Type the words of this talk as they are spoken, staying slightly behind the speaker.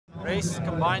race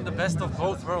combine the best of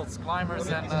both worlds, climbers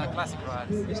and classic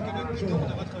riders?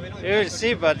 We will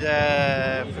see, but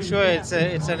for sure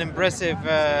it's an impressive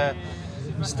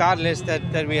start list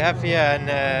that we have here,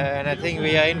 and I think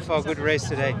we are in for a good race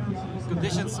today.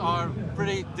 Conditions are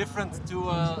pretty different to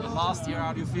last year.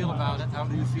 How do you feel about it? How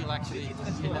do you feel actually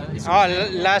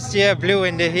last year blew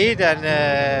in the heat, and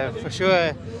for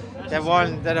sure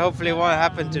that hopefully won't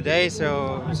happen today.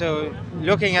 So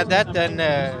looking at that,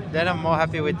 then I'm more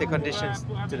happy with the conditions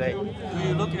today. Do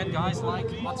you look at guys like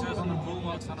Mathieu van der Poel,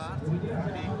 Wout van Aert?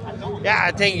 Yeah,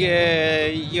 I think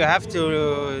you have to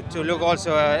look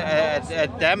also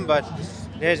at them, but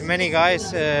there's many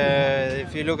guys.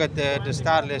 If you look at the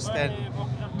start list, then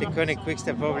the Koenig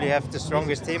Quickstep probably have the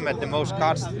strongest team at the most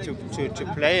cards to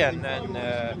play, and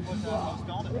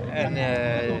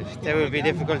they will be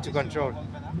difficult to control.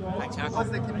 Thanks, Jakob.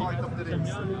 What's the key point of the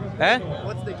race?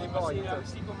 What's the key point?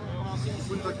 Il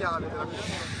punto chiave della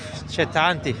corsa. C'è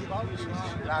tanti.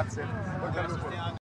 Grazie.